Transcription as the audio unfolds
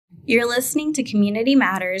You're listening to Community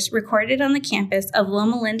Matters, recorded on the campus of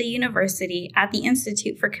Loma Linda University at the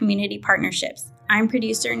Institute for Community Partnerships. I'm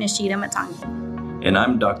producer Nishida Matangi. And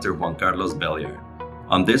I'm Dr. Juan Carlos Bellier.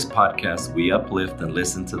 On this podcast, we uplift and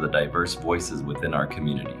listen to the diverse voices within our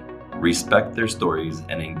community, respect their stories,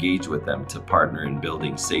 and engage with them to partner in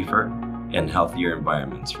building safer and healthier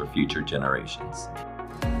environments for future generations.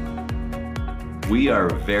 We are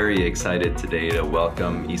very excited today to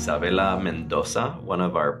welcome Isabela Mendoza, one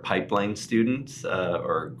of our pipeline students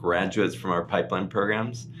or graduates from our pipeline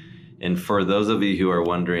programs. And for those of you who are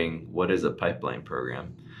wondering, what is a pipeline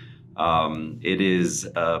program? It is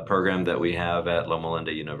a program that we have at Loma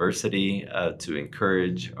Linda University to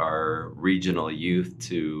encourage our regional youth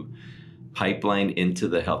to pipeline into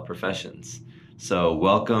the health professions. So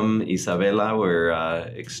welcome, Isabela. We're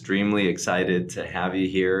extremely excited to have you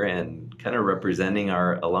here and kind of representing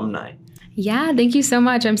our alumni. Yeah, thank you so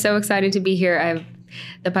much. I'm so excited to be here.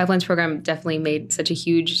 The Pipelines program definitely made such a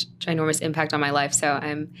huge, ginormous impact on my life. So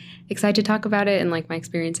I'm excited to talk about it and like my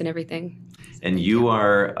experience and everything. And you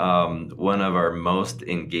are one of our most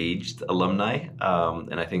engaged alumni.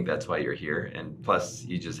 And I think that's why you're here. And plus,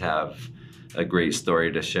 you just have a great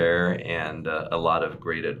story to share and a lot of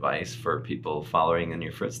great advice for people following in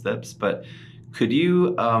your footsteps. But could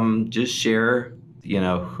you just share,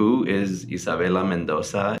 who is Isabela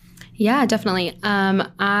Mendoza? Yeah, definitely.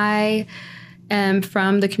 I am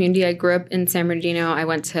from the community. I grew up in San Bernardino. I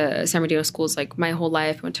went to San Bernardino schools like my whole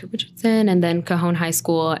life. I went to Richardson and then Cajon High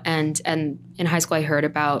School. And in high school, I heard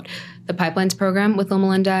about the Pipelines program with Loma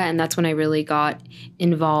Linda. And that's when I really got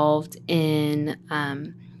involved in,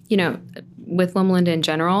 with Loma Linda in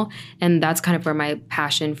general. And that's kind of where my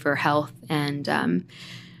passion for health and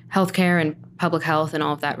healthcare and public health and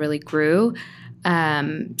all of that really grew.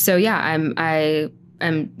 I'm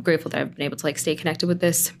grateful that I've been able to stay connected with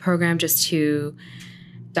this program just to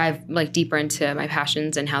dive deeper into my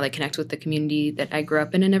passions and how they connect with the community that I grew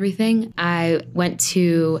up in and everything. I went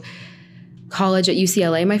to college at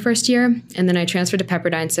UCLA my first year, and then I transferred to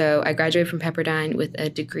Pepperdine. So I graduated from Pepperdine with a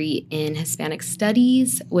degree in Hispanic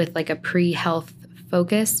Studies with a pre-health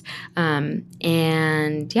focus.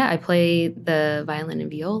 I play the violin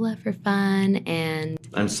and viola for fun. And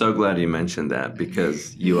I'm so glad you mentioned that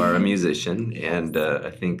because you are a musician, and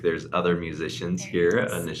I think there's other musicians here.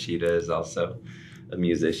 Nishida is also a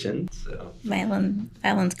musician. So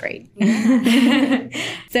Violin's great.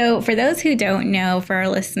 So for those who don't know, for our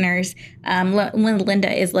listeners, Loma Linda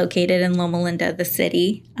is located in Loma Linda, the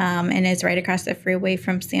city, and is right across the freeway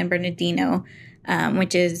from San Bernardino,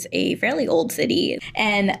 which is a fairly old city.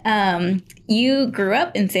 And you grew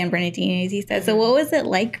up in San Bernardino, as you said. So what was it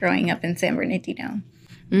like growing up in San Bernardino?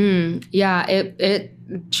 It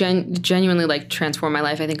genuinely transformed my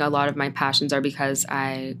life. I think a lot of my passions are because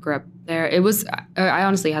I grew up there. I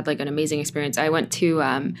honestly had an amazing experience. I went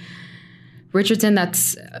to Richardson,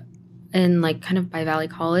 that's in kind of by Valley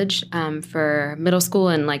College for middle school.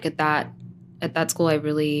 And at that school, I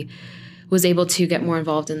really was able to get more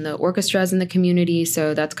involved in the orchestras in the community.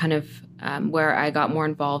 So that's kind of where I got more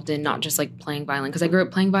involved in not just playing violin, because I grew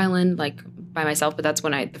up playing violin by myself, but that's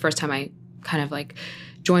when the first time I kind of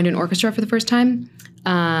joined an orchestra for the first time.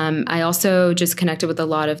 I also just connected with a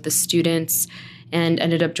lot of the students and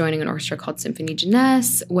ended up joining an orchestra called Symphonie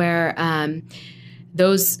Jeunesse, where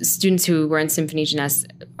those students who were in Symphonie Jeunesse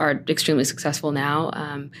are extremely successful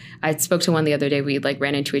now. I spoke to one the other day. We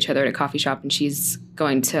ran into each other at a coffee shop, and she's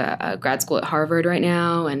going to grad school at Harvard right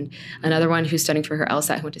now. And another one who's studying for her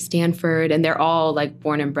LSAT who went to Stanford, and they're all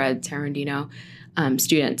born and bred San Bernardino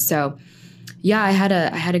students. So yeah, I had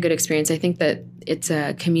a good experience. I think that it's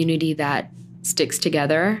a community that sticks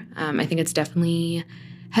together. I think it's definitely,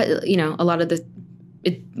 a lot of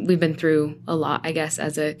we've been through a lot, I guess,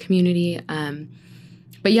 as a community.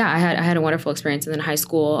 But yeah, I had a wonderful experience. And then high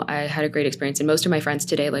school, I had a great experience. And most of my friends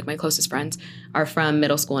today, my closest friends, are from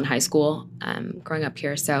middle school and high school growing up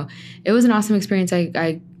here. So it was an awesome experience.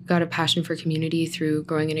 I got a passion for community through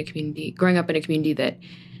growing up in a community that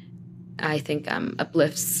I think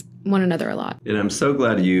uplifts one another a lot. And I'm so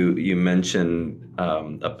glad you mentioned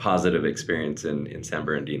a positive experience in San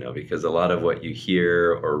Bernardino, because a lot of what you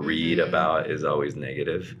hear or read about is always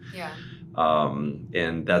negative. Yeah.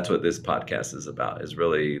 And that's what this podcast is about, is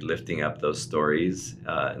really lifting up those stories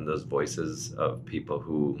and those voices of people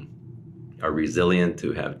who are resilient,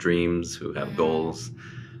 who have dreams, who have goals,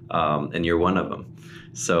 and you're one of them.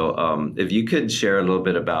 So if you could share a little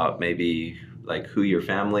bit about maybe who your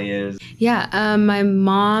family is. Yeah, my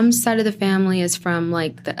mom's side of the family is from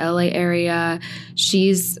the LA area.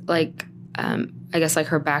 She's I guess like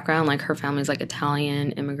her background, like her family's like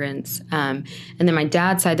Italian immigrants. And then my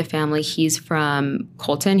dad's side of the family, he's from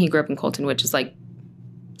Colton. He grew up in Colton, which is like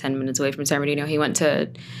 10 minutes away from San Bernardino. He went to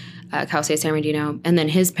Cal State San Bernardino. And then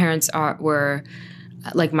his parents were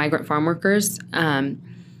like migrant farm workers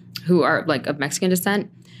who are like of Mexican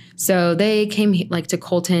descent. So they came like to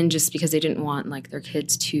Colton just because they didn't want like their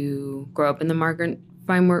kids to grow up in the migrant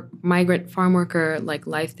farm worker like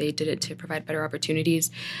life. They did it to provide better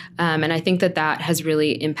opportunities. And I think that has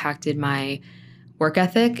really impacted my work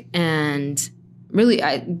ethic. And really,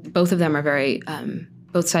 both of them are very,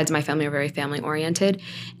 both sides of my family are very family oriented.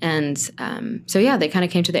 And so, yeah, they kind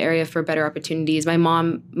of came to the area for better opportunities. My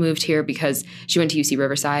mom moved here because she went to UC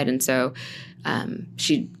Riverside. And so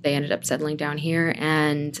they ended up settling down here.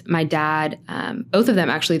 And my dad, both of them,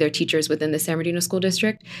 actually, they're teachers within the San Bernardino School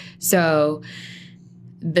District. So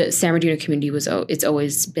the San Bernardino community it's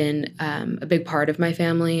always been a big part of my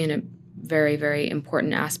family and a very, very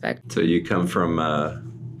important aspect. So you come from a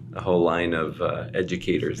whole line of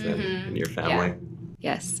educators then in your family? Yeah.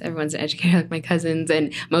 Yes, everyone's an educator, like my cousins,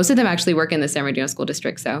 and most of them actually work in the San Bernardino School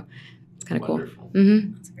District, so it's kind of cool.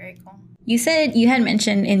 Mm-hmm. That's very cool. You said you had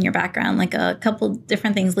mentioned in your background like a couple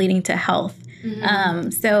different things leading to health. Mm-hmm.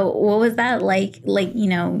 So what was that like,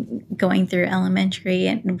 going through elementary,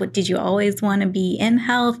 and what did you always want to be in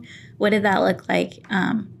health? What did that look like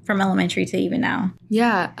from elementary to even now?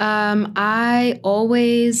 Yeah,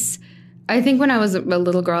 I think when I was a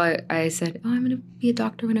little girl, I said, I'm going to be a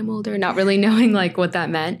doctor when I'm older, not really knowing like what that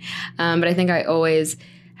meant. But I think I always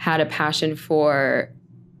had a passion for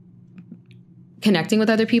connecting with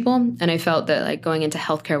other people. And I felt that like going into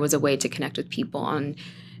healthcare was a way to connect with people on,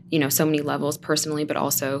 so many levels personally, but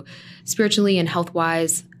also spiritually and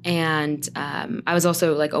health-wise. And I was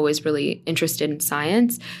also like always really interested in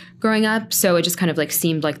science growing up. So it just kind of like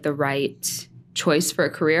seemed like the right choice for a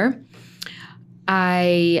career.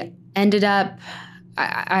 I ended up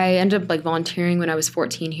like volunteering when I was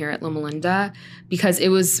 14 here at Loma Linda because it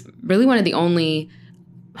was really one of the only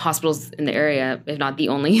hospitals in the area, if not the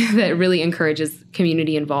only, that really encourages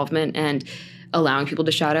community involvement and allowing people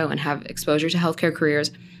to shadow and have exposure to healthcare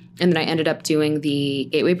careers. And then I ended up doing the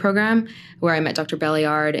Gateway program where I met Dr.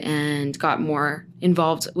 Belliard and got more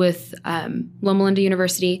involved with Loma Linda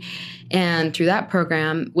University. And through that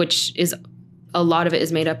program, which is a lot of it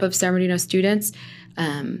is made up of San Bernardino students,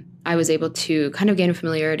 I was able to kind of gain a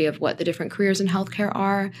familiarity of what the different careers in healthcare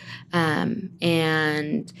are,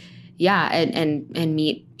 and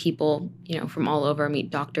meet people, from all over, meet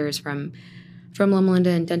doctors from Loma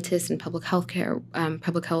Linda and dentists and public health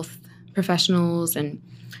professionals. And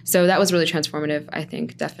so that was really transformative, I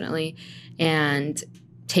think, definitely. And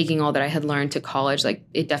taking all that I had learned to college, like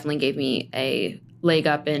it definitely gave me a leg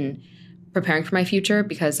up in preparing for my future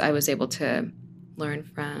because I was able to learn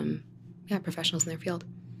from professionals in their field.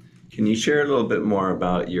 Can you share a little bit more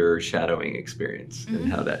about your shadowing experience and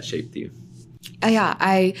how that shaped you?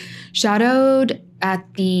 I shadowed at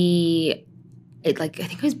I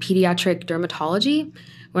think it was pediatric dermatology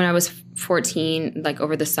when I was 14, like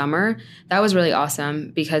over the summer. That was really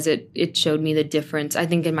awesome because it showed me the difference. I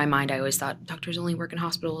think in my mind, I always thought doctors only work in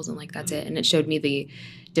hospitals and like that's it. And it showed me the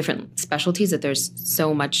different specialties, that there's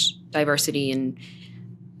so much diversity and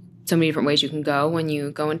so many different ways you can go when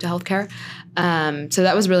you go into healthcare. So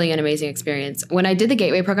that was really an amazing experience. When I did the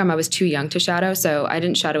Gateway program, I was too young to shadow, so I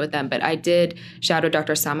didn't shadow with them, but I did shadow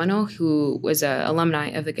Dr. Samano, who was an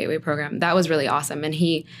alumni of the Gateway program. That was really awesome. And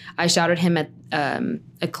I shadowed him at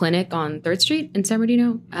a clinic on 3rd Street in San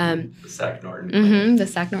Bernardino. The Sac Norton. The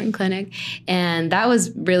Sac Norton Clinic. And that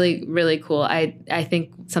was really, really cool. I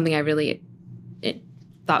think something I really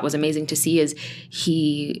thought was amazing to see is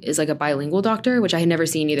he is like a bilingual doctor, which I had never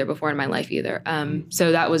seen either before in my life either.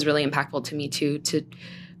 So that was really impactful to me too, to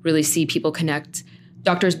really see people connect,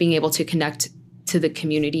 doctors being able to connect to the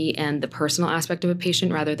community and the personal aspect of a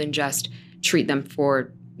patient rather than just treat them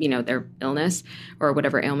for, their illness or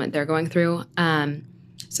whatever ailment they're going through.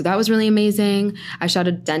 So that was really amazing. I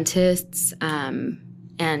shadowed dentists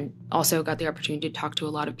and also got the opportunity to talk to a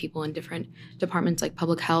lot of people in different departments like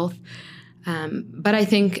public health. But I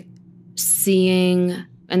think seeing,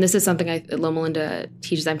 and this is something Loma Linda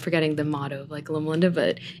teaches, I'm forgetting the motto of like Loma Linda,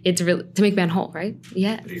 but it's really to make man whole, right?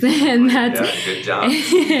 Yes. And that's, good job.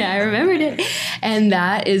 I remembered it. And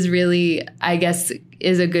that is really, I guess,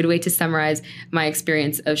 is a good way to summarize my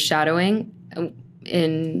experience of shadowing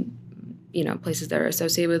in, places that are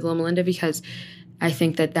associated with Loma Linda, because I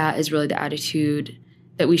think that is really the attitude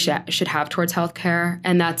that we should have towards healthcare.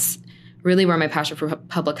 And that's really where my passion for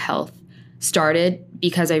public health started,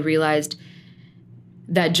 because I realized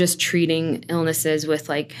that just treating illnesses with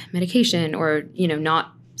like medication or,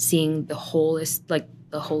 not seeing the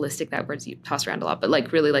holistic, that word's tossed around a lot, but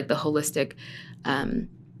like really like the holistic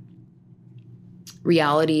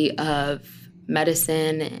reality of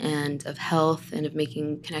medicine and of health and of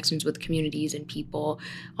making connections with communities and people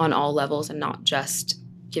on all levels and not just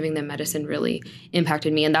giving them medicine really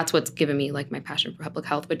impacted me. And that's what's given me like my passion for public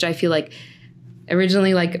health, which I feel like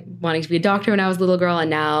originally like wanting to be a doctor when I was a little girl, and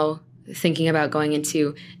now thinking about going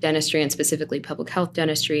into dentistry and specifically public health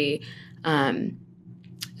dentistry.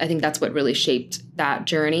 I think that's what really shaped that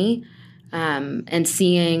journey. And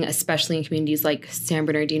seeing, especially in communities like San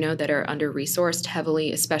Bernardino that are under-resourced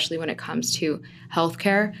heavily, especially when it comes to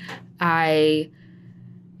healthcare, I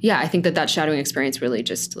think that shadowing experience really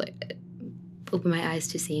just like opened my eyes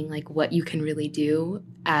to seeing like what you can really do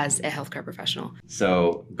as a healthcare professional.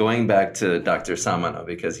 So going back to Dr. Samano,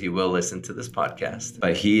 because he will listen to this podcast,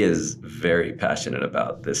 but he is very passionate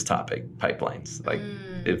about this topic, pipelines. Like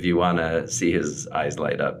if you want to see his eyes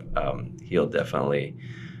light up, he'll definitely...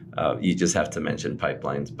 you just have to mention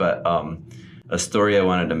pipelines. But a story I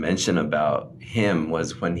wanted to mention about him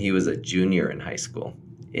was when he was a junior in high school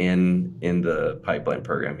in the pipeline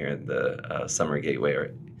program here at the Summer Gateway,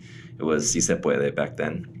 or it was Si Se Puede back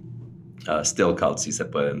then, still called Si Se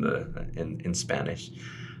Puede in Spanish.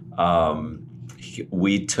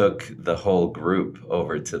 We took the whole group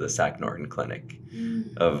over to the Sac Norton Clinic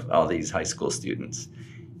of all these high school students.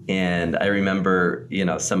 And I remember,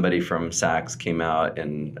 somebody from SACS came out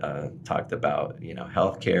and talked about,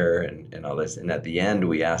 healthcare and all this. And at the end,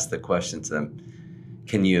 we asked the question to them,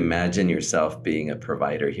 can you imagine yourself being a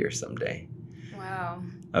provider here someday? Wow.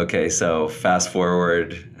 Okay, so fast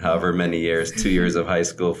forward however many years, 2 years of high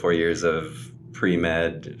school, 4 years of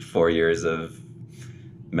pre-med, 4 years of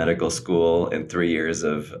medical school, and 3 years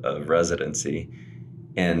of residency.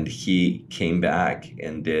 And he came back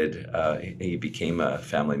and he became a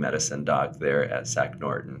family medicine doc there at Sac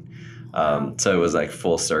Norton. So it was like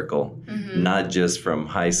full circle, not just from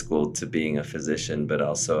high school to being a physician, but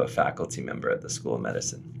also a faculty member at the School of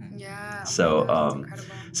Medicine. Yeah. So, that's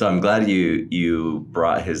incredible. So I'm glad you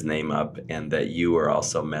brought his name up and that you were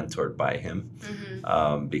also mentored by him,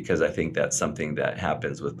 because I think that's something that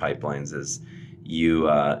happens with pipelines is you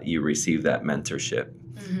receive that mentorship.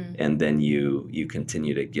 And then you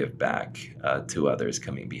continue to give back to others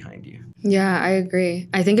coming behind you. Yeah, I agree.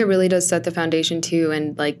 I think it really does set the foundation too.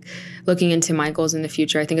 And like looking into my goals in the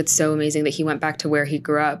future, I think it's so amazing that he went back to where he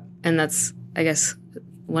grew up. And that's, I guess,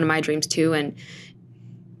 one of my dreams too. And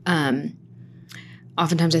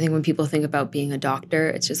oftentimes I think when people think about being a doctor,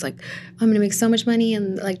 it's just like, I'm going to make so much money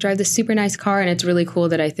and like drive this super nice car. And it's really cool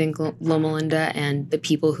that I think Loma Linda and the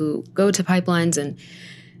people who go to pipelines, and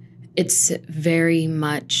it's very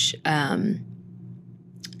much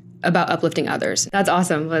about uplifting others. That's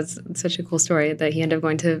awesome. That's such a cool story that he ended up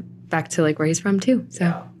going back to like where he's from too.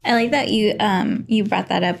 So I like that you brought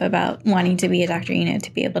that up about wanting to be a doctor,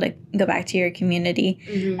 to be able to go back to your community.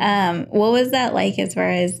 What was that like as far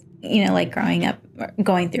as, like growing up,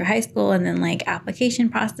 going through high school and then like application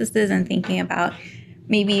processes and thinking about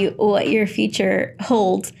maybe what your future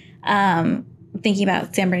holds, thinking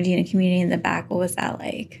about San Bernardino community in the back? What was that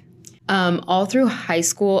like? All through high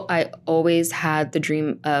school, I always had the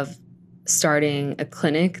dream of starting a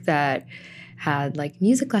clinic that had like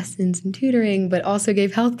music lessons and tutoring, but also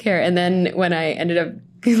gave healthcare. And then when I ended up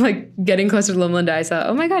like getting closer to Loma Linda, I saw,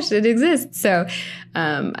 oh my gosh, it exists. So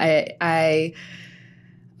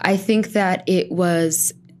I think that it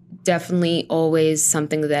was definitely always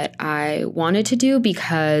something that I wanted to do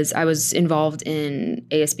because I was involved in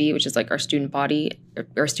ASB, which is like our student body,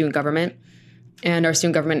 or student government. And our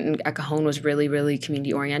student government at Cajon was really, really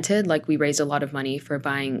community-oriented. Like, we raised a lot of money for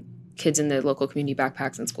buying kids in the local community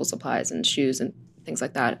backpacks and school supplies and shoes and things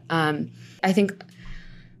like that. I think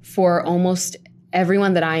for almost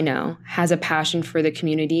everyone that I know has a passion for the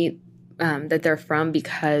community that they're from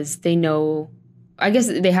because they know, I guess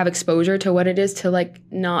they have exposure to what it is to, like,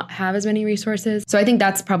 not have as many resources. So I think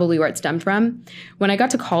that's probably where it stemmed from. When I got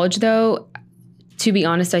to college, though, to be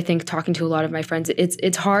honest, I think talking to a lot of my friends,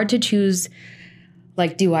 it's hard to choose,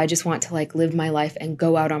 like, do I just want to like live my life and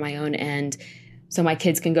go out on my own and so my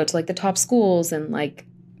kids can go to like the top schools and like,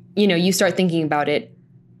 you start thinking about it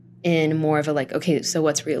in more of a like, okay, so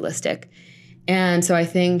what's realistic? And so I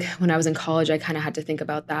think when I was in college, I kind of had to think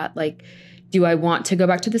about that. Like, do I want to go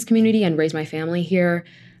back to this community and raise my family here?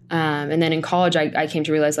 And then in college, I came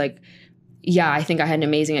to realize like, yeah, I think I had an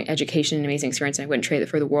amazing education, an amazing experience, and I wouldn't trade it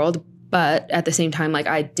for the world. But at the same time, like,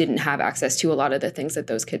 I didn't have access to a lot of the things that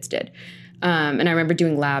those kids did. And I remember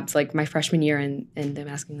doing labs like my freshman year and them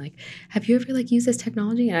asking like, have you ever like used this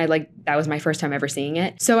technology? And that was my first time ever seeing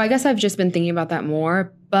it. So I guess I've just been thinking about that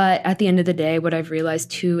more. But at the end of the day, what I've realized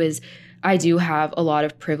too is I do have a lot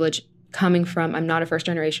of privilege coming from, I'm not a first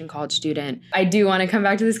generation college student. I do want to come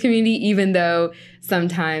back to this community, even though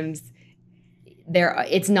sometimes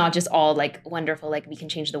it's not just all like wonderful, like we can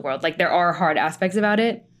change the world. Like there are hard aspects about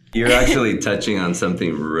it. You're actually touching on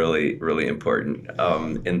something really, really important.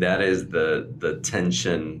 And that is the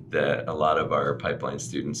tension that a lot of our pipeline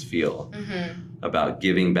students feel about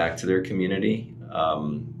giving back to their community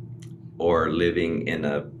or living in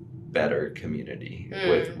a better community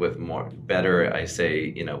with more better, I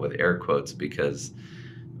say, with air quotes, because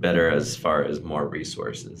better as far as more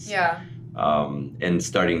resources. Yeah. And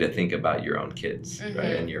starting to think about your own kids,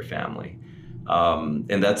 right, and your family.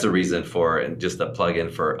 And that's a reason for, and just a plug-in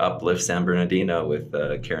for Uplift San Bernardino with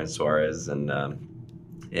Karen Suarez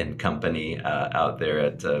and company out there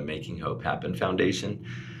at Making Hope Happen Foundation.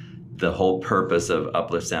 The whole purpose of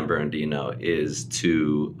Uplift San Bernardino is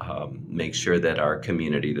to make sure that our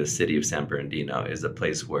community, the city of San Bernardino, is a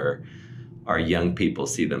place where our young people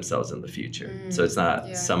see themselves in the future. So it's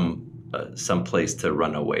not some place to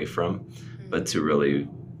run away from, but to really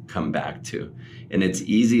come back to. And it's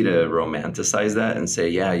easy to romanticize that and say,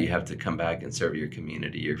 yeah, you have to come back and serve your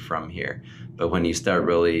community. You're from here. But when you start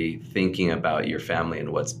really thinking about your family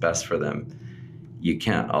and what's best for them, you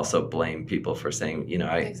can't also blame people for saying,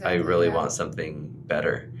 I really want something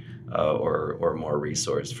better or more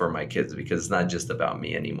resource for my kids, because it's not just about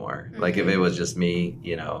me anymore. Like if it was just me,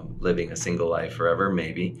 living a single life forever,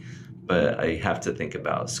 maybe. But I have to think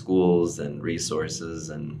about schools and resources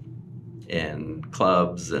and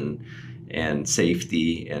clubs and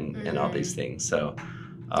safety and all these things. So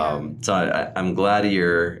I'm glad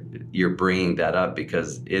you're bringing that up,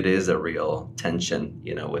 because it is a real tension,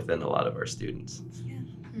 within a lot of our students. Yeah.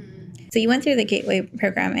 So you went through the Gateway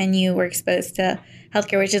program and you were exposed to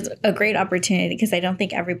healthcare, which is a great opportunity because I don't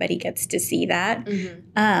think everybody gets to see that.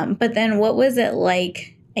 But then what was it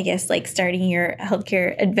like, I guess, like starting your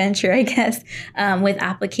healthcare adventure, with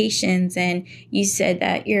applications? And you said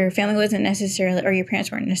that your family wasn't necessarily, or your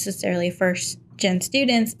parents weren't necessarily first-gen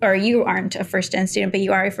students, or you aren't a first-gen student, but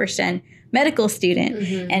you are a first-gen medical student.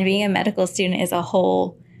 And being a medical student is a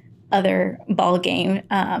whole other ball game,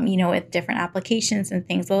 with different applications and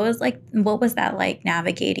things. What was that like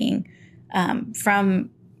navigating from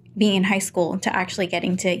being in high school to actually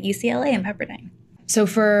getting to UCLA and Pepperdine? So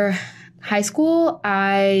for high school,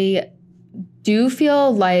 I do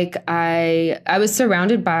feel like I was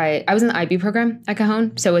surrounded by, I was in the IB program at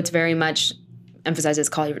Cajon, so it's very much emphasizes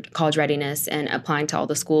college readiness and applying to all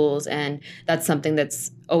the schools, and that's something that's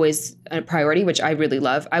always a priority, which I really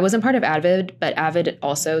love. I wasn't part of AVID, but AVID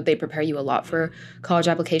also, they prepare you a lot for college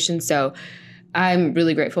applications, so I'm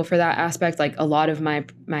really grateful for that aspect. Like a lot of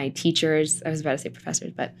my teachers, I was about to say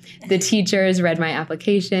professors, but the teachers read my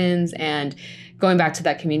applications, and going back to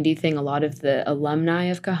that community thing, a lot of the alumni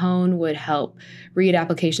of Cajon would help read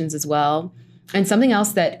applications as well. And something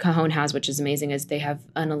else that Cajon has, which is amazing, is they have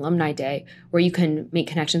an alumni day where you can make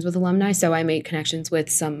connections with alumni. So I made connections with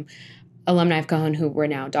some alumni of Cajon who were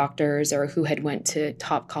now doctors or who had went to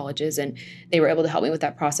top colleges, and they were able to help me with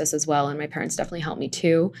that process as well. And my parents definitely helped me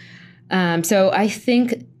too. So I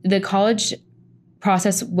think the college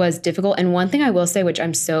process was difficult. And one thing I will say, which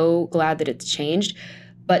I'm so glad that it's changed,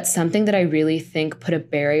 but something that I really think put a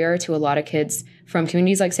barrier to a lot of kids from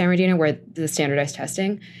communities like San Bernardino, where the standardized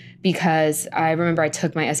testing, because I remember I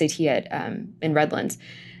took my SAT in Redlands,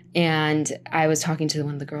 and I was talking to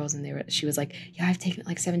one of the girls, and she was like, yeah, I've taken it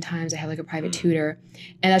like 7 times. I have like a private tutor.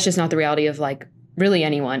 And that's just not the reality of like really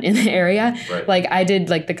anyone in the area. Right. Like I did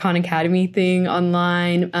like the Khan Academy thing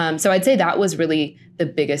online. So I'd say that was really the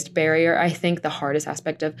biggest barrier. I think the hardest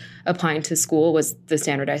aspect of applying to school was the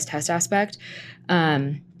standardized test aspect.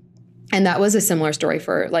 And that was a similar story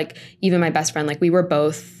for like even my best friend. Like we were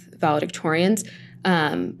both valedictorians,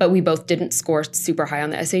 but we both didn't score super high on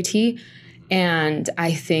the SAT. And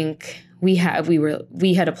I think we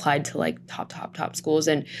had applied to like top schools,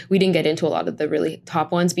 and we didn't get into a lot of the really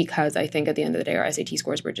top ones because I think at the end of the day, our SAT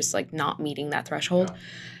scores were just like not meeting that threshold.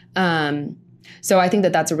 Yeah. So I think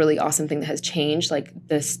that that's a really awesome thing that has changed, like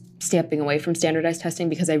this stepping away from standardized testing,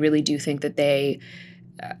 because I really do think that they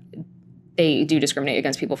do discriminate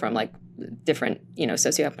against people from like different,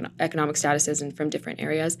 socioeconomic statuses and from different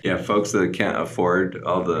areas. Yeah, folks that can't afford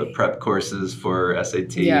all the prep courses for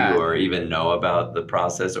SAT or even know about the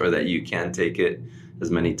process, or that you can take it as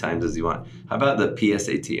many times as you want. How about the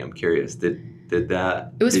PSAT? I'm curious. Did Did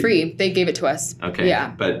that? It was free. They gave it to us. Okay.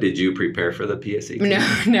 Yeah. But did you prepare for the PSAT?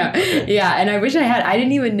 No. Okay. Yeah. And I wish I had. I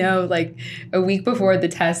didn't even know, like, a week before the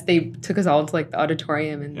test, they took us all to, like, the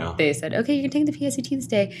auditorium and they said, okay, you can take the PSAT this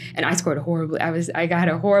day. And I scored horribly. I got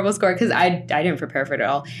a horrible score because I didn't prepare for it at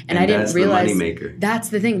all. And I didn't realize. That's the moneymaker. That's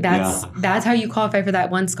the thing. That's how you qualify for that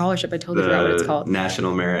one scholarship. I totally forgot what it's called.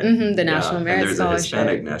 National Merit. The National Merit and there's Scholarship. a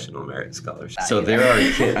Hispanic National Merit Scholarship. So there are,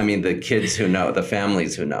 the kids who know, the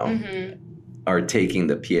families who know, are taking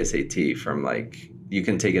the PSAT from, like, you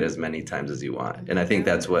can take it as many times as you want. And I think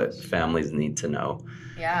that's what families need to know.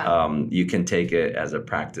 Yeah. You can take it as a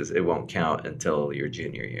practice. It won't count until your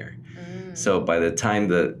junior year. So by the time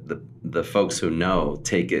the folks who know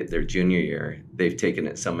take it their junior year, they've taken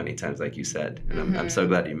it so many times, like you said. And I'm so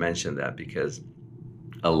glad you mentioned that, because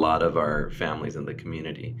a lot of our families in the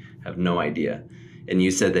community have no idea. And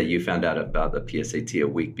you said that you found out about the PSAT a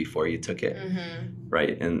week before you took it,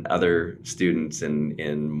 right? And other students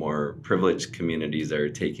in more privileged communities are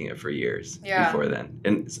taking it for years before then.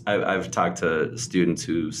 And I've talked to students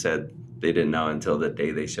who said they didn't know until the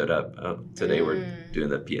day they showed up. Oh, today we're doing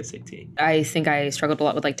the PSAT. I think I struggled a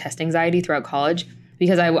lot with, like, test anxiety throughout college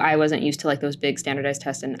because I wasn't used to, like, those big standardized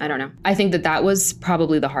tests, and I don't know. I think that was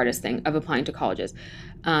probably the hardest thing of applying to colleges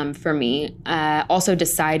for me. Also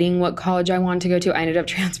deciding what college I wanted to go to. I ended up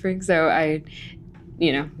transferring, so I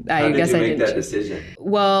guess I didn't make that decision?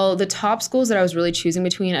 Well, the top schools that I was really choosing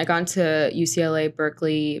between, I got into UCLA,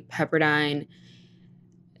 Berkeley, Pepperdine.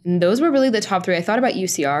 And those were really the top three. I thought about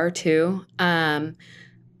UCR too.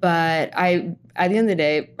 But at the end of the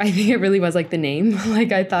day, I think it really was, like, the name.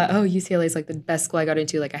 Like, I thought, oh, UCLA is, like, the best school I got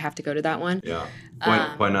into. Like, I have to go to that one. Yeah.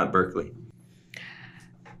 Why not Berkeley?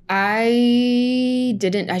 I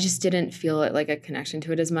just didn't feel it, like, a connection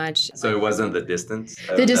to it as much. So it wasn't the distance?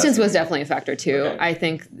 The distance was definitely a factor too. Okay. I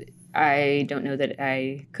think I don't know that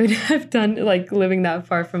I could have done, like, living that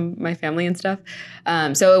far from my family and stuff.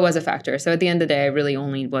 So it was a factor. So at the end of the day, I really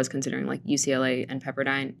only was considering, like, UCLA and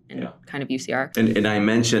Pepperdine and kind of UCR. And I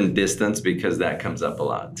mentioned distance because that comes up a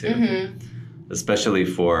lot too. Especially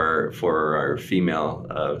for our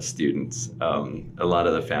female students. A lot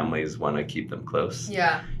of the families want to keep them close.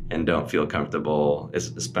 Yeah. And don't feel comfortable,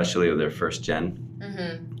 especially with their first gen,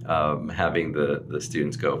 having the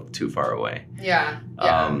students go too far away. Yeah.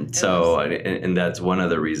 And that's one of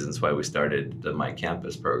the reasons why we started the My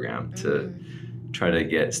Campus program, to try to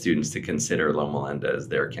get students to consider Loma Linda as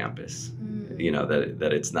their campus. You know,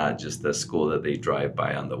 that it's not just the school that they drive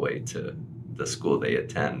by on the way to the school they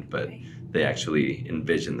attend, but they actually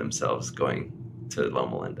envision themselves going to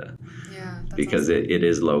Loma Linda. Yeah, because awesome. it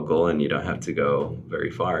is local and you don't have to go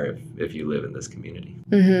very far if you live in this community.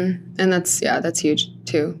 And that's huge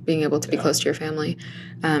too, being able to be close to your family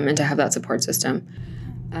and to have that support system.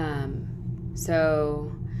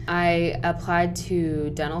 So I applied to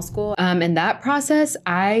dental school. In that process,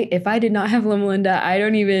 if I did not have Loma Linda, I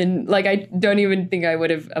don't even think I would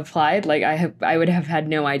have applied. Like, I would have had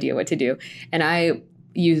no idea what to do. And I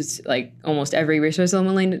used, like, almost every resource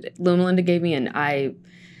Loma Linda gave me, and I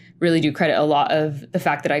really do credit a lot of the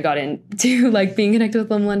fact that I got into, like, being connected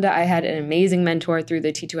with Loma Linda. I had an amazing mentor through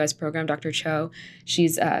the T2S program, Dr. Cho.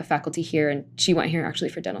 She's faculty here, and she went here actually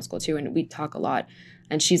for dental school too, and we talk a lot.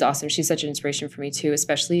 And she's awesome. She's such an inspiration for me too,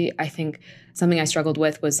 especially I think something I struggled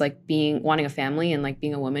with was, like, wanting a family and, like,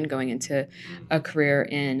 being a woman going into a career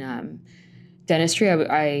in dentistry.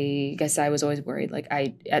 I guess I was always worried. Like,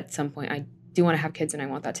 at some point, I do want to have kids, and I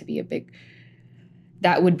want that to be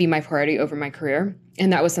that would be my priority over my career.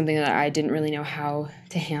 And that was something that I didn't really know how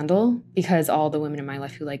to handle, because all the women in my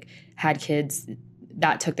life who, like, had kids,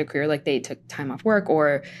 that took their career. Like, they took time off work,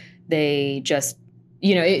 or they just,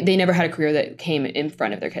 they never had a career that came in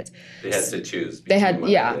front of their kids. They had to choose.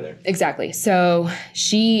 Exactly. So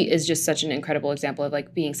she is just such an incredible example of,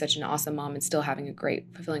 like, being such an awesome mom and still having a great,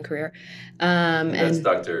 fulfilling career. And that's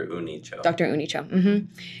Dr. Uni Cho. Dr. Uni Cho.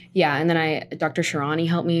 Yeah, and then Dr. Sharani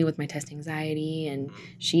helped me with my test anxiety, and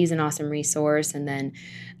she's an awesome resource. And then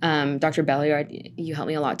Dr. Belliard, you helped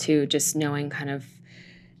me a lot too, just knowing kind of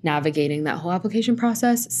navigating that whole application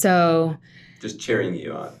process. So just cheering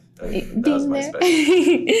you on. That was my special.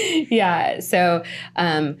 Yeah, so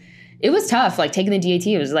it was tough. Like, taking the DAT,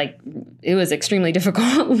 it was extremely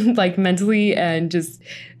difficult, like, mentally, and just,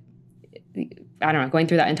 I don't know, going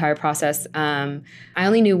through that entire process. I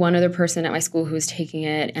only knew one other person at my school who was taking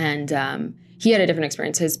it, and he had a different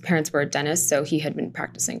experience. His parents were dentists, so he had been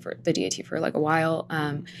practicing for the DAT for, like, a while.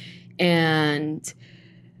 And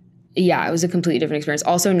yeah, it was a completely different experience.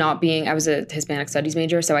 Also I was a Hispanic studies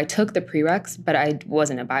major, so I took the prereqs, but I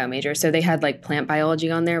wasn't a bio major. So they had like plant biology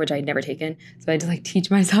on there, which I'd never taken. So I had to like teach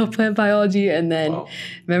myself plant biology and then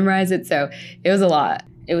memorize it. So it was a lot.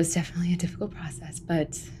 It was definitely a difficult process,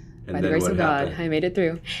 but by the grace of God, I made it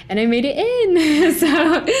through. And I made it in.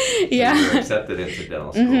 So yeah. So you were accepted into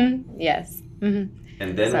dental school. Mm-hmm. Yes. Mm-hmm.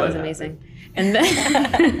 And then so what was happened? Amazing. And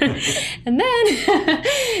then,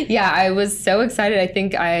 yeah, I was so excited. I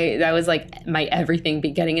think that was like my everything.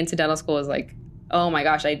 Getting into dental school was like, oh my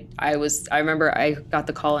gosh. I remember I got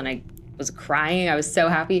the call and I was crying. I was so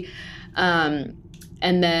happy. And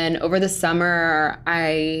then over the summer,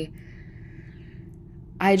 I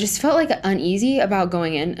just felt like uneasy about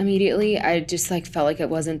going in immediately. I just like felt like it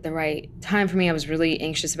wasn't the right time for me. I was really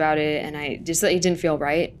anxious about it, and it didn't feel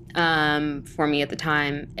right for me at the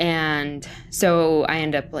time. And so I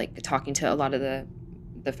ended up like talking to a lot of the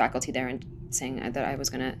faculty there and saying that I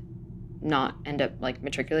was gonna not end up like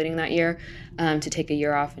matriculating that year, to take a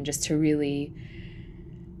year off and just to really.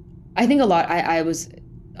 I think I was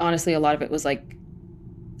honestly, a lot of it was like,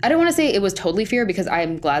 I don't want to say it was totally fear, because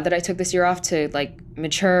I'm glad that I took this year off to like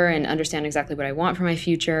mature and understand exactly what I want for my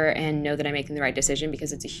future and know that I'm making the right decision,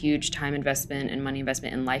 because it's a huge time investment and money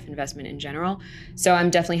investment and life investment in general. So I'm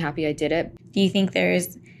definitely happy I did it. Do you think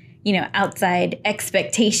there's, outside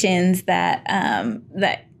expectations that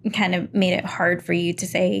that kind of made it hard for you to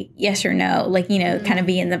say yes or no, like, kind of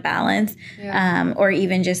be in the balance, or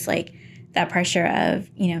even just like that pressure of,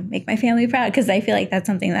 make my family proud? Because I feel like that's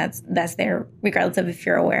something that's there regardless of if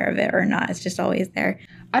you're aware of it or not. It's just always there.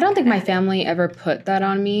 I don't think my family ever put that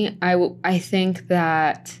on me. I think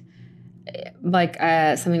that like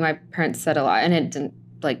something my parents said a lot, and it didn't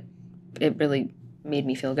like, it really made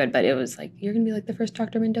me feel good, but it was like, you're gonna be like the first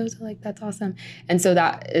Dr. Mendoza, like that's awesome. And so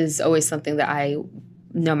that is always something that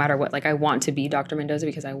no matter what, like I want to be Dr. Mendoza,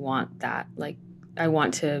 because I want that, like I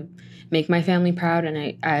want to make my family proud. And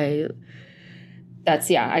I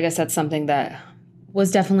guess that's something that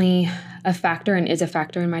was definitely a factor and is a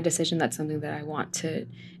factor in my decision. That's something that I want to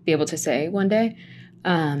be able to say one day.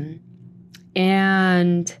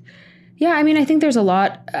 And yeah, I mean, I think there's a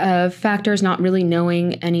lot of factors, not really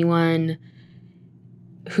knowing anyone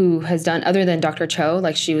who has done, other than Dr. Cho,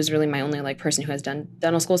 like she was really my only like person who has done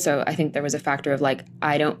dental school. So I think there was a factor of like,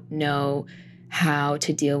 I don't know how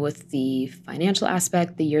to deal with the financial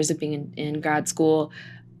aspect, the years of being in grad school.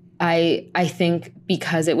 I think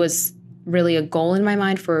because it was really a goal in my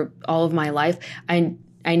mind for all of my life, I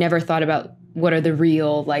never thought about what are the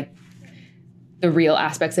real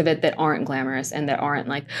aspects of it that aren't glamorous and that aren't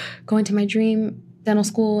like going to my dream dental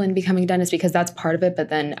school and becoming a dentist, because that's part of it. But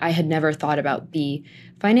then I had never thought about the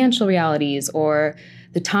financial realities or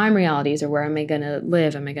the time realities, or where am I going to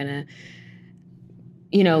live? Am I going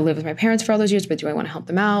to, live with my parents for all those years, but do I want to help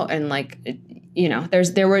them out? And like,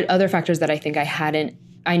 there were other factors that I think I hadn't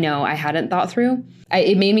thought through.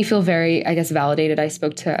 It made me feel very, I guess, validated. I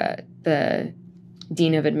spoke to the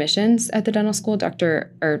dean of admissions at the dental school,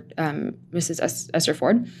 Mrs. Esther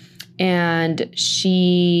Ford, and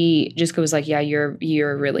she just was like, "Yeah,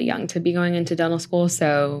 you're really young to be going into dental school,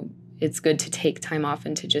 so it's good to take time off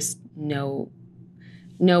and to just know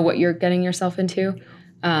what you're getting yourself into."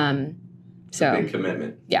 So big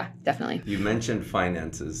commitment. Yeah, definitely. You mentioned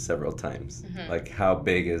finances several times. Mm-hmm. Like, how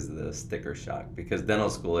big is the sticker shock? Because dental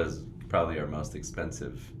school is probably our most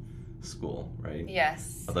expensive school, right?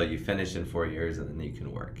 Yes. Although you finish in 4 years and then you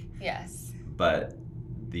can work. Yes. But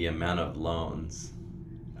the amount of loans,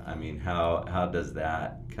 I mean, how does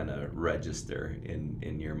that kind of register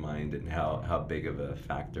in your mind, and how big of a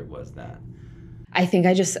factor was that? I think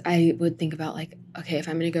I would think about like, okay, if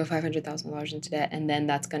I'm going to go $500,000 into debt, and then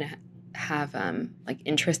that's going to have like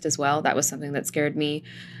interest as well. That was something that scared me.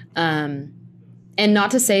 And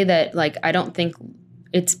not to say that like, I don't think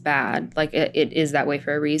it's bad. Like it is that way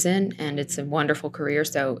for a reason, and it's a wonderful career.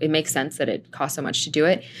 So it makes sense that it costs so much to do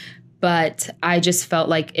it. But I just felt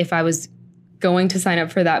like if I was going to sign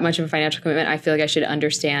up for that much of a financial commitment, I feel like I should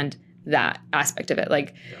understand that aspect of it.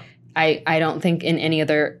 Like, yeah. I don't think in any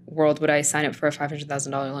other world would I sign up for a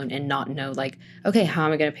 $500,000 loan and not know like, okay, how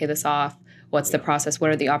am I going to pay this off? What's the process? What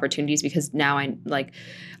are the opportunities? Because now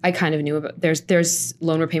I kind of knew about there's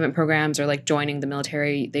loan repayment programs, or like joining the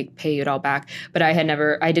military, they pay you it all back. But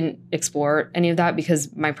I didn't explore any of that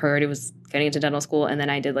because my priority was getting into dental school, and then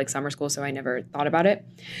I did like summer school, so I never thought about it.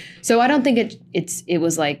 So I don't think it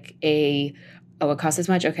was like it costs this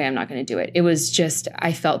much. Okay, I'm not going to do it. It was just,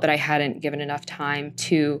 I felt that I hadn't given enough time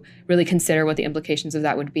to really consider what the implications of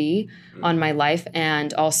that would be on my life.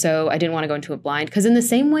 And also I didn't want to go into it blind, because in the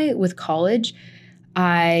same way with college,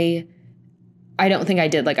 I I don't think I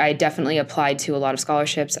did. Like, I definitely applied to a lot of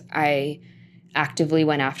scholarships. I actively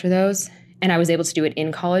went after those, and I was able to do it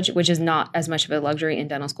in college, which is not as much of a luxury in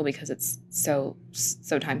dental school because it's so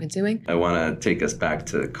time consuming. I want to take us back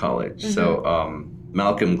to college. So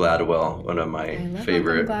Malcolm Gladwell, one of my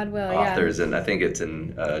favorite authors, and I think it's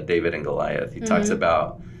in David and Goliath. He talks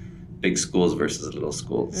about big schools versus little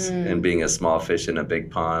schools and being a small fish in a big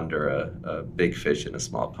pond or a big fish in a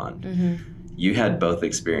small pond. You had both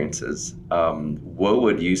experiences. What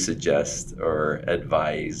would you suggest or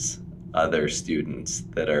advise other students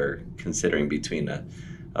that are considering between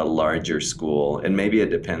a larger school, and maybe it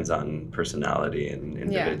depends on personality and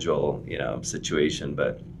individual situation,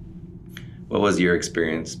 but what was your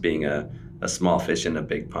experience being a small fish in a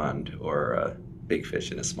big pond or a big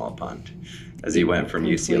fish in a small pond as you went from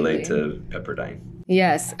UCLA to Pepperdine?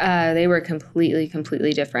 Yes, they were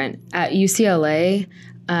completely different. At UCLA,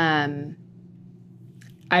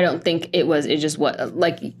 I don't think it just what,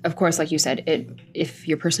 like, of course, like you said, if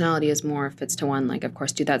your personality is more fits to one, like, of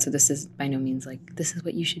course, do that. So this is by no means like, this is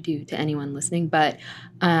what you should do to anyone listening. But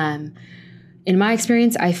in my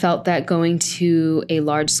experience, I felt that going to a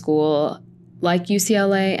large school like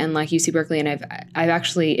UCLA and like UC Berkeley, and I've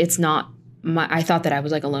actually, it's not I thought that I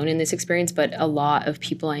was like alone in this experience, but a lot of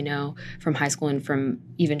people I know from high school and from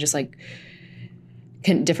even just like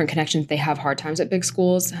different connections, they have hard times at big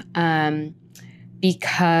schools.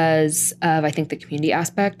 Because of, I think, the community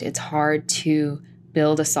aspect. It's hard to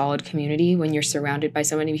build a solid community when you're surrounded by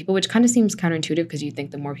so many people, which kind of seems counterintuitive because you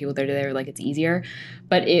think the more people that are there, like, it's easier.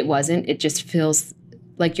 But it wasn't. It just feels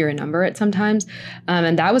like you're a number at sometimes.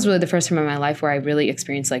 And that was really the first time in my life where I really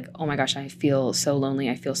experienced like, oh my gosh, I feel so lonely.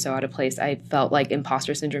 I feel so out of place. I felt like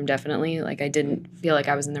imposter syndrome, definitely. Like, I didn't feel like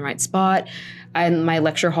I was in the right spot. And my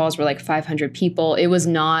lecture halls were like 500 people. It was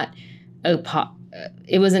not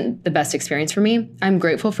it wasn't the best experience for me. I'm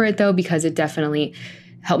grateful for it though, because it definitely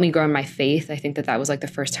helped me grow in my faith. I think that was like the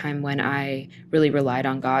first time when I really relied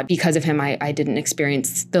on God. Because of him, I didn't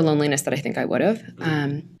experience the loneliness that I think I would have.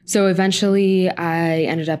 So eventually I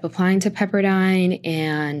ended up applying to Pepperdine.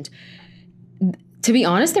 And to be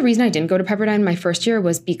honest, the reason I didn't go to Pepperdine my first year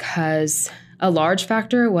was because a large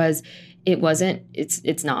factor was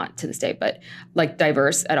it's not to this day, but like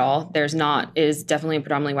diverse at all. It is definitely a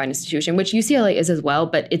predominantly white institution, which UCLA is as well,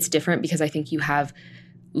 but it's different because I think you have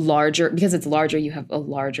because it's larger, you have a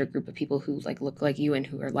larger group of people who like look like you and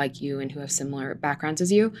who are like you and who have similar backgrounds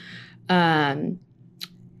as you. But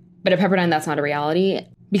at Pepperdine, that's not a reality.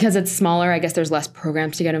 Because it's smaller, I guess there's less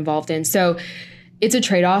programs to get involved in. So it's a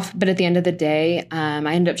trade-off, but at the end of the day,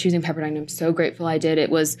 I ended up choosing Pepperdine. I'm so grateful I did.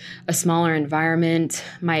 It was a smaller environment.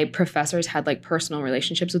 My professors had like personal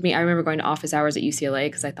relationships with me. I remember going to office hours at UCLA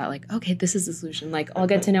because I thought like, okay, this is the solution. Like, I'll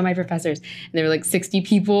get to know my professors. And there were like 60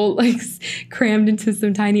 people like crammed into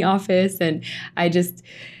some tiny office. And I just,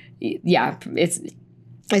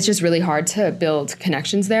 it's just really hard to build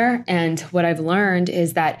connections there. And what I've learned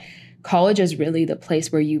is that college is really the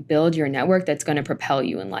place where you build your network that's going to propel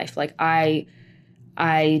you in life. Like,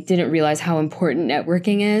 I didn't realize how important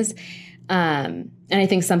networking is. And I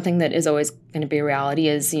think something that is always going to be a reality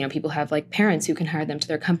is, people have like parents who can hire them to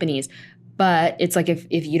their companies. But it's like if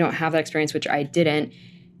you don't have that experience, which I didn't,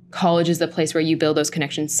 college is the place where you build those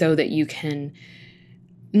connections so that you can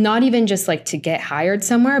not even just like to get hired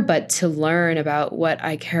somewhere, but to learn about what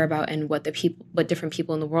I care about and what different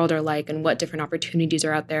people in the world are like and what different opportunities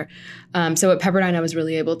are out there. So at Pepperdine, I was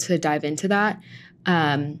really able to dive into that.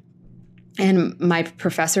 And my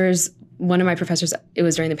professors, one of my professors, it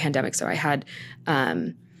was during the pandemic. So I had,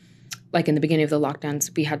 like in the beginning of the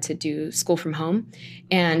lockdowns, we had to do school from home.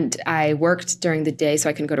 And I worked during the day so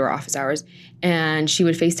I couldn't go to her office hours. And she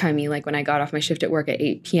would FaceTime me like when I got off my shift at work at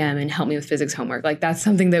 8 p.m. and help me with physics homework. Like, that's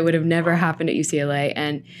something that would have never happened at UCLA.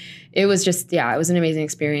 And it was just, it was an amazing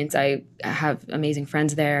experience. I have amazing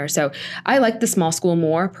friends there. So I like the small school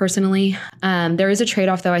more personally. There is a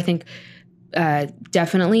trade-off though. I think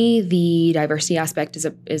definitely the diversity aspect is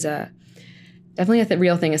definitely a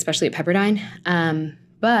real thing, especially at Pepperdine.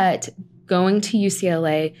 But going to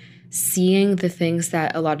UCLA, seeing the things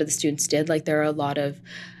that a lot of the students did, like there are a lot of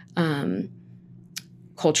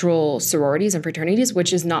cultural sororities and fraternities,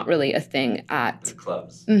 which is not really a thing at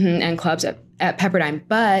clubs. And clubs at Pepperdine.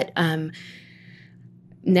 But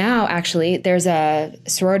now, actually, there's a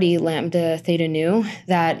sorority, Lambda Theta Nu,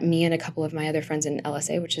 that me and a couple of my other friends in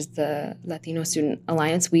LSA, which is the Latino Student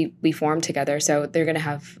Alliance, we formed together. So they're going to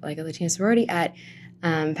have like a Latino sorority at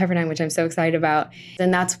Pepperdine, which I'm so excited about.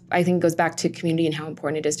 And that's, I think, goes back to community and how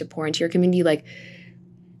important it is to pour into your community. Like,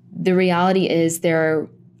 the reality is there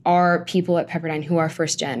are people at Pepperdine who are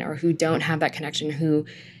first gen or who don't have that connection, who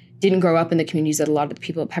didn't grow up in the communities that a lot of the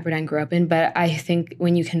people at Pepperdine grew up in. But I think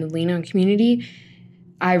when you can lean on community,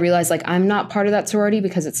 I realized like I'm not part of that sorority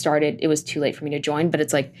because it was too late for me to join, but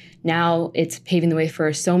it's like now it's paving the way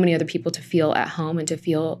for so many other people to feel at home and to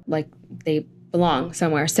feel like they belong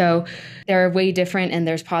somewhere. So they're way different and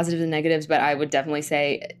there's positives and negatives, but I would definitely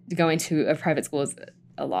say going to a private school is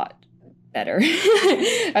a lot better.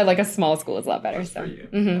 Like a small school is a lot better. For you.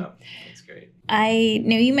 Mm-hmm. Yeah, that's great. I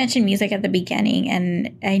know you mentioned music at the beginning,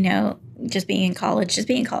 and I know just being a college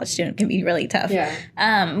student can be really tough.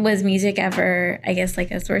 Yeah. Was music ever, I guess,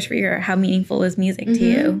 like a source for you, or how meaningful was music to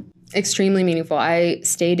you? Extremely meaningful. I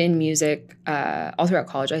stayed in music all throughout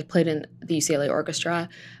college. I played in the UCLA orchestra.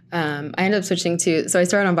 I ended up switching so I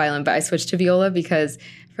started on violin, but I switched to viola because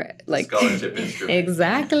scholarship instrument.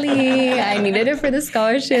 Exactly. I needed it for the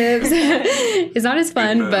scholarships. It's not as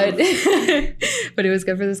fun, but it was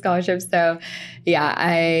good for the scholarships. So yeah,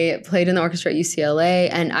 I played in the orchestra at UCLA,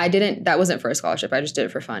 and that wasn't for a scholarship. I just did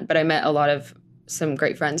it for fun. But I met some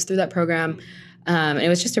great friends through that program. And it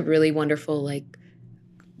was just a really wonderful, like,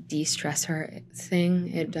 de-stressor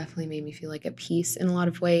thing. It definitely made me feel like at peace in a lot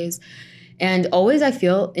of ways. And always I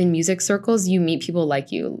feel in music circles, you meet people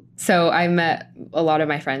like you. So I met a lot of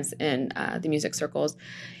my friends in the music circles.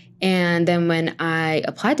 And then when I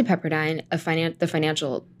applied to Pepperdine, the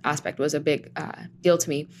financial aspect was a big deal to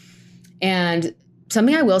me. And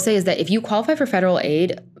something I will say is that if you qualify for federal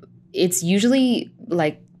aid, it's usually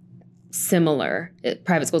like similar at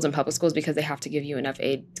private schools and public schools because they have to give you enough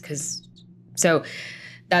aid. So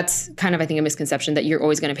that's kind of, I think, a misconception that you're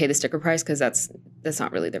always going to pay the sticker price because that's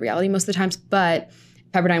not really the reality most of the times. But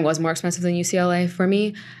Pepperdine was more expensive than UCLA for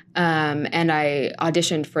me. And I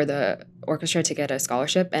auditioned for the orchestra to get a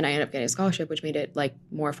scholarship, and I ended up getting a scholarship, which made it like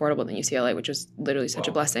more affordable than UCLA, which was literally such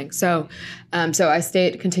a blessing. So I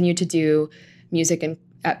continued to do music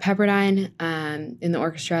at Pepperdine in the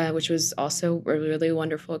orchestra, which was also a really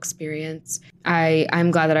wonderful experience.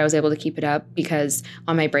 I'm glad that I was able to keep it up because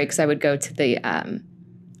on my breaks I would go to the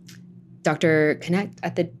Dr. Connect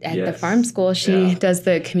at the farm school. She does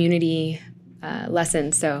the community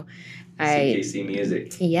lessons. So CKC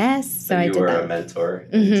Music. Yes. So I did that. You were a mentor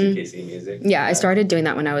in CKC Music? Yeah, I started doing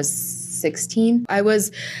that when I was 16. I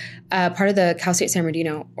was part of the Cal State San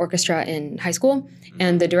Bernardino Orchestra in high school.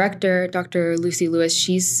 And the director, Dr. Lucy Lewis,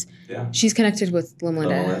 she's connected with Loma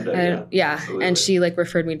Linda. Yeah. And she like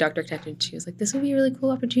referred me to Dr. Connect, and she was like, this would be a really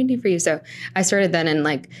cool opportunity for you. So I started then, and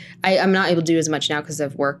like I'm not able to do as much now because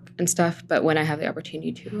of work and stuff, but when I have the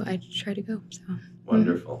opportunity to, I try to go. So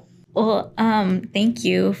wonderful. Well, thank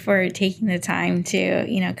you for taking the time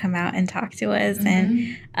to, come out and talk to us.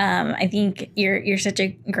 And I think you're such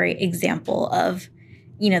a great example of,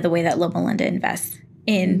 the way that Loma Linda invests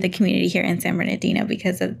in the community here in San Bernardino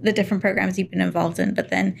because of the different programs you've been involved in. But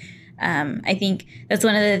then I think that's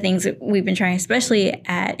one of the things that we've been trying, especially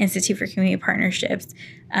at Institute for Community Partnerships,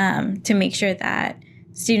 to make sure that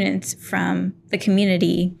students from the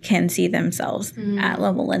community can see themselves at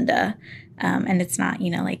Loma Linda. And it's not,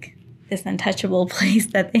 like this untouchable place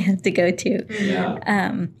that they have to go to.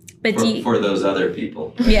 Yeah. But for those other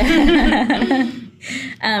people. Yeah.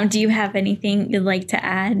 Do you have anything you'd like to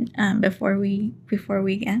add before we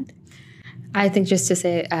end? I think just to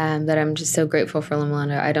say that I'm just so grateful for Loma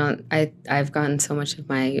Linda. I've gotten so much of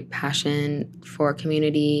my passion for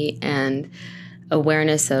community and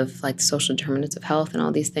awareness of like social determinants of health and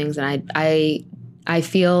all these things. And I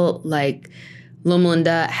feel like Loma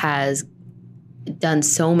Linda has done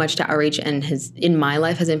so much to outreach and has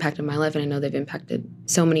impacted my life, and I know they've impacted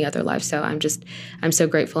so many other lives. So I'm so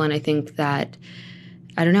grateful, and I think that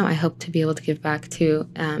I hope to be able to give back to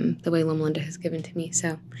the way Loma Linda has given to me.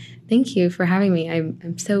 So thank you for having me.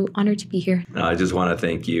 I'm so honored to be here. No, I just want to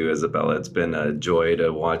thank you, Isabella. It's been a joy to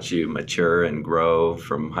watch you mature and grow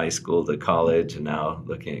from high school to college and now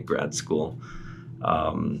looking at grad school.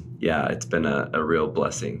 It's been a real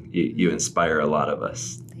blessing. You inspire a lot of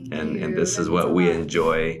us. And this is what we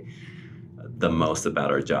enjoy the most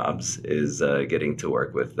about our jobs is getting to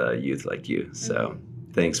work with youth like you. So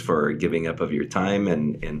thanks for giving up of your time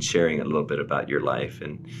and sharing a little bit about your life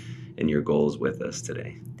and your goals with us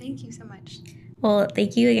today. Thank you so much. Well,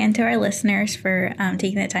 thank you again to our listeners for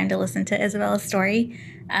taking the time to listen to Isabella's story.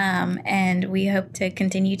 And we hope to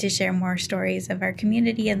continue to share more stories of our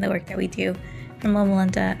community and the work that we do from Loma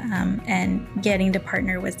Linda and getting to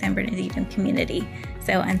partner with San Bernardino community.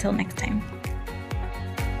 So until next time.